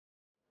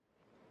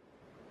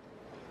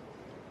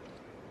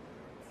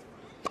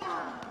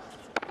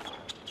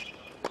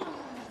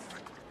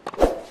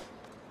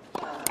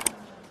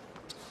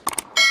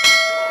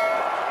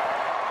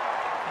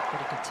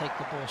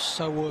ball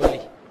so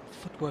early.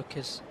 Footwork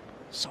is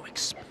so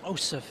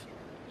explosive,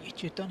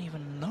 yet you don't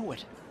even know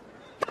it.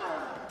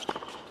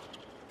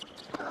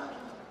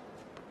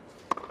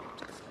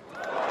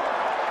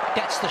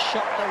 That's the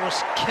shot that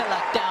was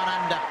killer down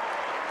under.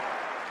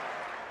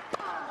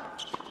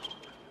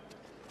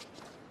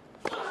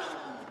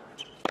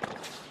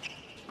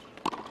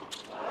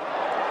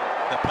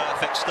 The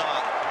perfect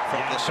start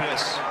from the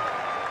Swiss.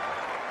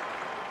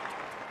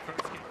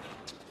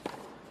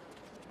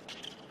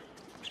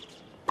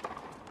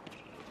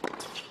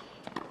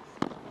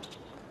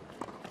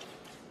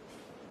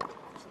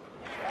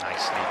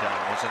 Nicely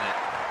done, wasn't it?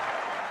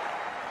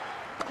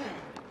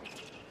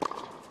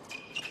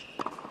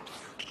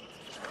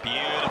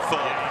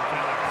 Beautiful.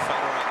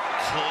 Federer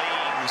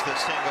cleans the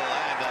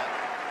single-hander,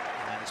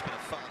 and it's been a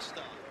fast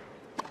start.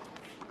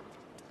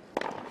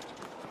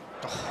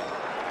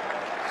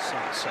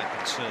 Solid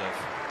second serve.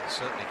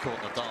 Certainly caught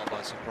Nadal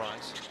by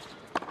surprise. It's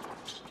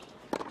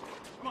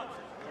been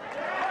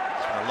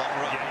a long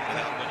run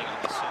without winning on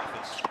the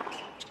surface.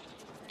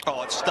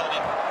 Oh, it's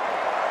stunning.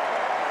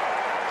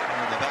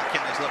 And the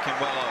backhand is looking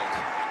well oiled.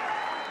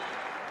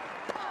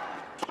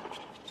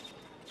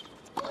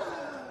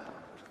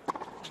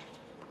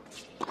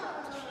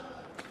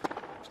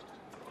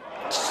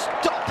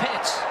 Stop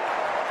it!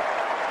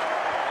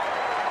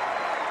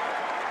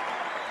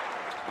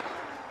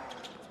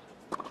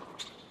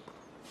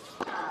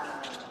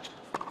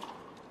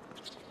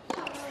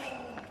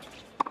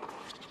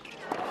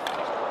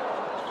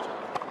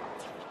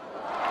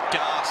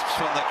 Gasps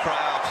from the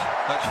crowd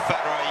as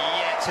Federer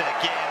yet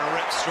again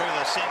rips through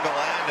the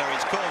single-hander.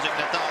 He's causing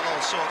Nadal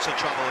all sorts of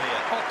trouble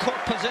here. Our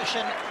court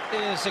position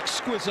is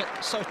exquisite,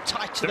 so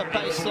tight to the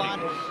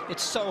baseline.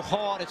 It's so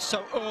hard, it's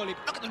so early.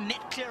 Look at the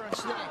net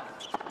clearance there.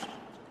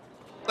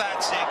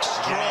 That's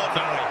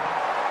extraordinary.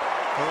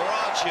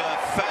 Roger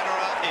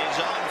Federer is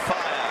on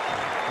fire.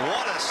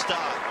 What a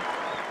start.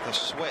 The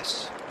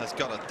Swiss has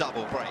got a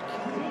double break.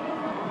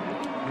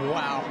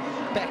 Wow,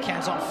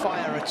 backhand's on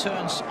fire,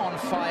 returns on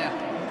fire.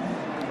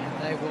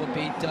 And they will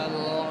be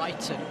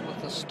delighted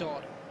with the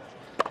start.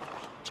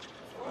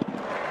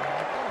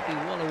 They'll be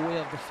well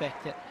aware of the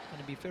fact that it's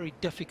going to be very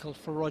difficult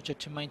for Roger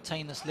to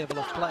maintain this level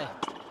of play.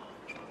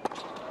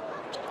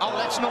 Oh,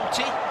 that's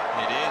naughty.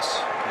 It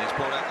is. He's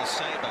brought out the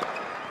sabre.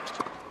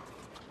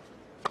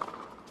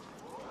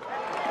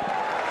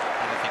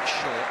 Anything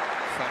short,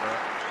 Federer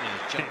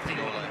is jumping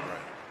all over it.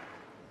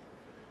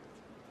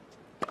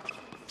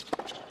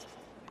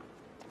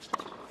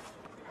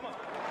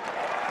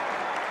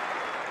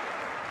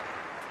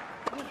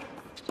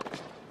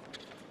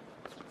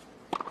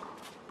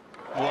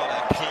 What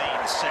a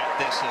clean set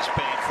this has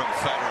been from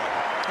Federer.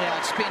 Yeah,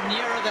 it's been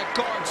nearer the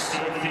gods.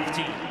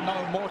 No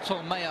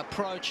mortal may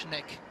approach,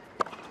 Nick.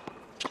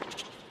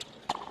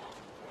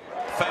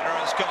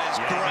 Federer's got his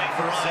great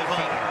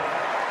rival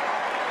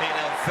in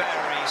a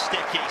very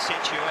sticky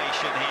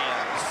situation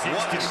here.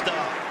 What a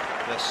start.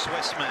 The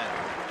Swiss man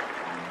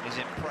is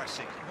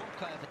impressing.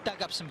 They've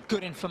dug up some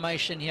good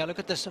information here. Look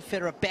at this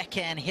Federer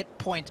backhand hit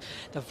point.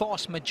 The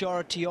vast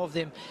majority of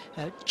them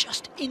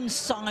just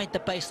inside the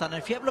baseline. And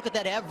if you have a look at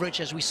that average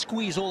as we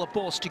squeeze all the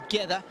balls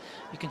together,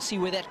 you can see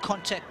where that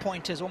contact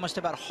point is, almost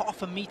about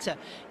half a meter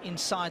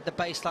inside the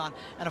baseline.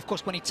 And of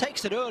course, when he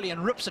takes it early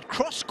and rips it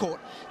cross court,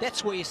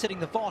 that's where you're sitting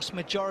the vast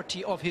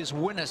majority of his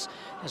winners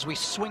as we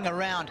swing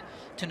around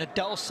to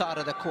Nadal's side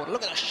of the court.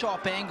 Look at the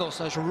sharp angles.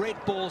 Those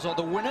red balls are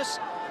the winners.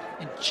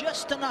 And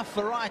just enough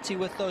variety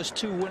with those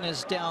two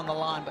winners down the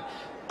line. But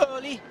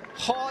early,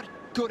 hard,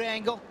 good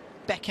angle.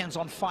 Backhand's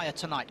on fire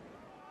tonight.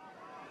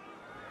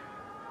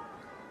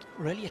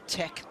 Really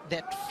attack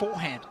that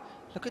forehand.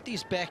 Look at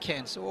these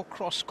backhands, all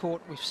cross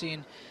court. We've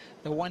seen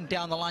the one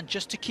down the line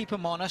just to keep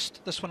him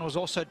honest. This one was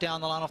also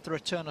down the line off the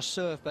return of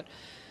serve, but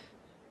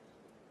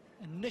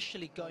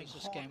initially going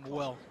this game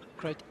well.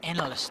 Great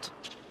analyst.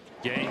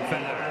 Game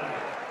Federer.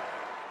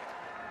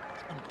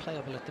 It's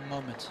unplayable at the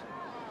moment.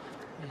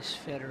 Is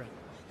Federer.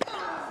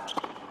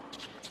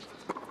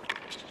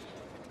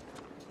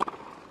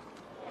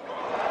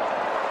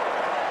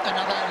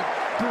 Another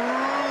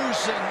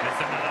bruising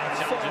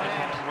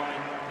forehand.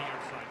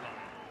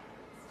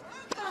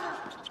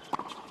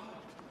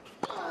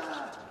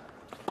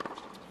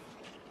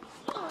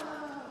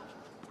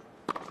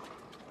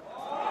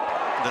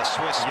 The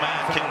Swiss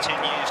man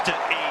continues to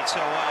eat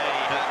away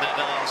at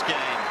Nadal's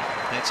game.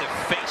 It's a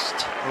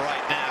feast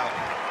right now.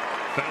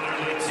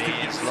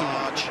 He is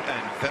large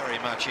and very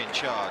much in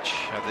charge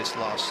of this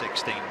last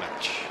 16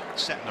 match.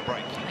 Setting the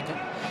break.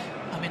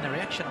 I mean, the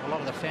reaction of a lot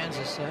of the fans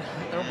is they're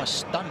almost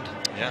stunned.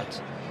 Yeah.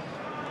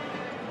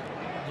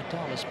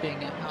 Nadal is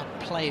being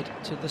outplayed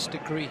to this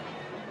degree.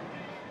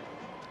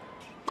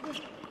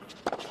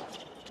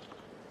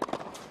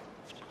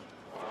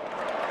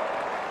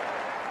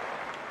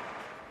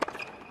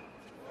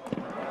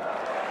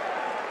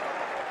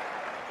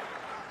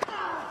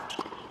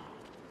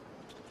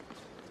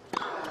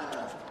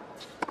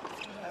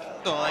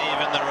 Oh,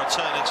 even the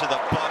return into the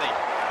body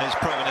has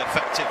proven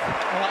effective.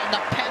 Well, in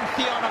the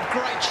pantheon of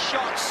great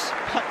shots,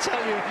 I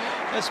tell you,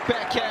 this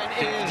backhand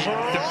is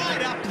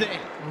right up there,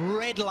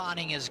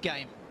 redlining his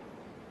game.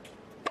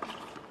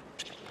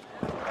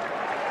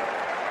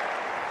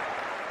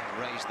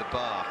 Raise the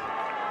bar.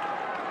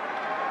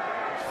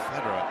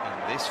 Federer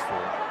in this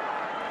form.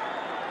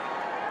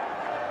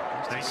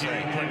 Thank you,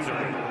 pleasure.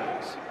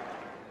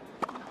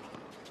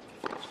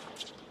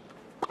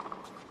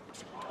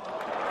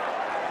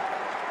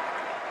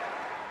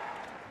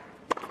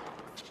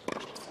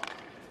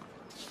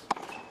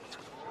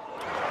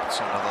 It's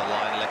another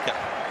line licker.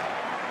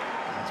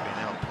 It's been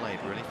outplayed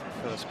really from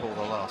first ball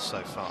to last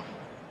so far.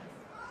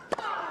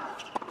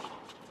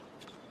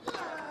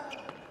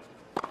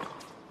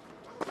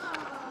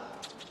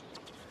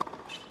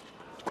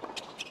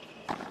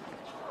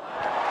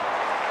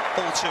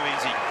 All too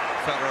easy.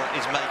 Federer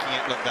is making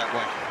it look that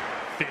way.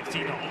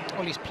 15.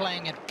 Well, he's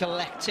playing at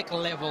galactic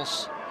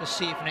levels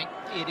this evening.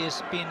 It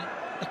has been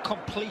a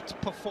complete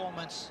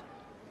performance.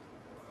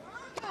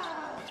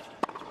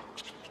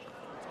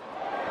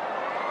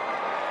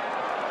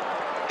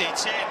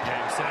 It's in.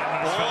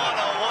 What What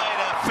a way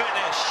to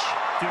finish.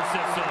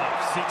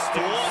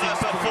 What a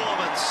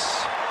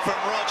performance from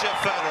Roger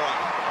Federer.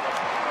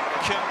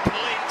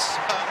 Complete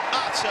and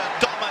utter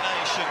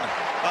domination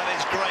of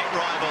his great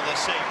rival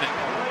this evening.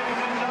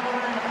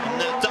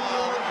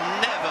 Nadal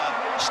never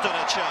stood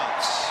a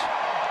chance.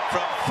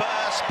 From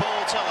first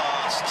ball to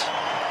last,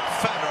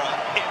 Federer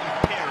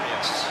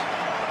imperious.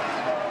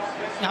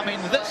 I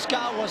mean, this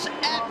guy was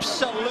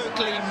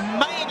absolutely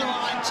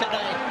mainline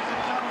today.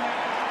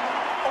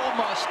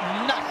 Almost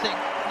nothing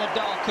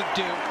Nadal could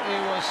do. He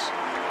was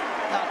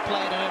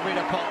outplayed in every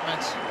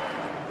department.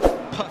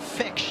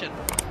 Perfection.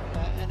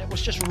 And it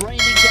was just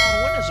raining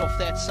down winners off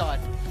that side.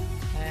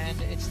 And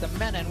it's the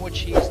manner in which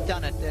he's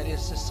done it that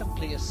is just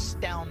simply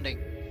astounding.